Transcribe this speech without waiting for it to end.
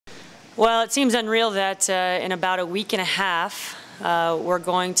Well, it seems unreal that in about a week and a half, we're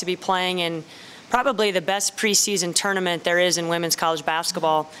going to be playing in probably the best preseason tournament there is in women's college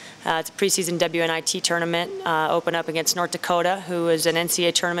basketball. It's a preseason WNIT tournament, open up against North Dakota, who was an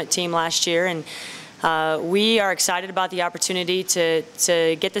NCAA tournament team last year. And we are excited about the opportunity to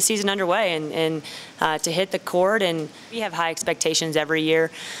get the season underway and to hit the court. And we have high expectations every year.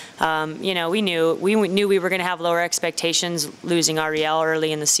 You know, we knew we were going to have lower expectations losing Ariel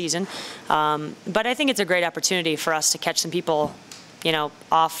early in the season. But I think it's a great opportunity for us to catch some people, you know,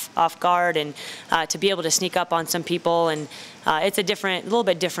 off guard, and to be able to sneak up on some people. And it's a little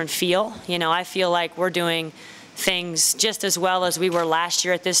bit different feel. You know, I feel like we're doing things just as well as we were last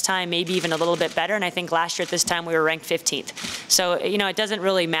year at this time, maybe even a little bit better. And I think last year at this time we were ranked 15th. So, you know, it doesn't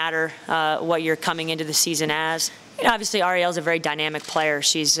really matter what you're coming into the season as. You know, obviously Ariel's a very dynamic player.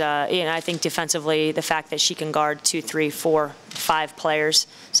 She's, you know, I think defensively, the fact that she can guard 2, 3, 4, 5 players,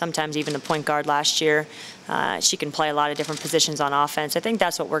 sometimes even the point guard last year. She can play a lot of different positions on offense. I think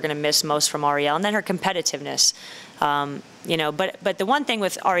that's what we're going to miss most from Ariel. And then her competitiveness. You know, but the one thing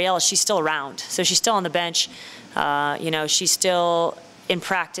with Ariel is she's still around. So she's still on the bench. You know, she's still in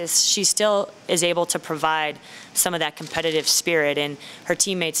practice. She still is able to provide some of that competitive spirit, and her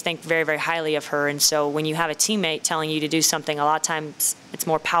teammates think very, very highly of her. And so when you have a teammate telling you to do something, a lot of times it's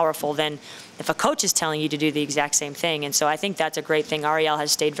more powerful than if a coach is telling you to do the exact same thing. And so I think that's a great thing. Ariel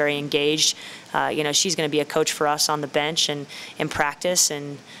has stayed very engaged. You know, she's going to be a coach for us on the bench and in practice,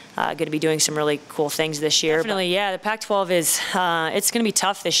 and going to be doing some really cool things this year. Definitely, yeah, the Pac-12 is, it's going to be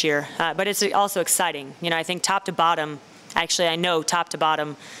tough this year, but it's also exciting. You know, I think top to bottom, actually I know top to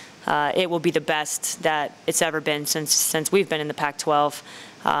bottom, it will be the best that it's ever been since we've been in the Pac-12.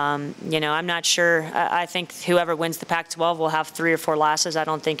 You know, I'm not sure. I think whoever wins the Pac-12 will have 3 or 4 losses. I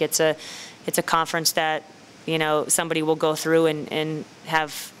don't think it's a conference that, you know, somebody will go through and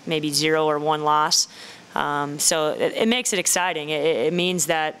have maybe 0 or 1 loss. So it makes it exciting. It means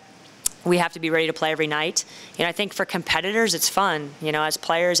that we have to be ready to play every night. You know, I think for competitors, it's fun. You know, as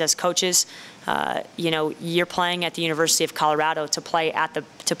players, as coaches, you know, you're playing at the University of Colorado to play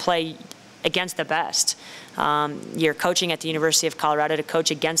against the best. You're coaching at the University of Colorado to coach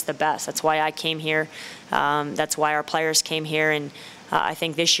against the best. That's why I came here. That's why our players came here. And I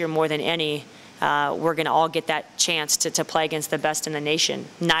think this year more than any, we're going to all get that chance to play against the best in the nation,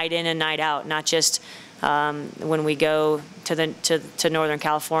 night in and night out, not just when we go to Northern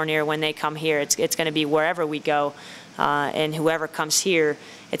California or when they come here. It's going to be wherever we go, and whoever comes here,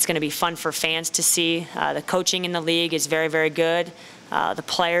 it's going to be fun for fans to see. The coaching in the league is very, very good. The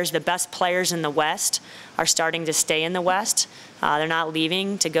players, the best players in the West, are starting to stay in the West. They're not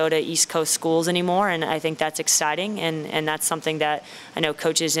leaving to go to East Coast schools anymore, and I think that's exciting, and that's something that I know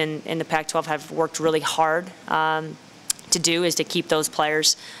coaches in the Pac-12 have worked really hard to do, is to keep those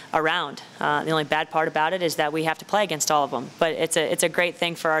players around. The only bad part about it is that we have to play against all of them, but it's a great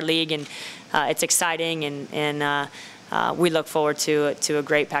thing for our league, and it's exciting, and we look forward to a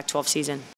great Pac-12 season.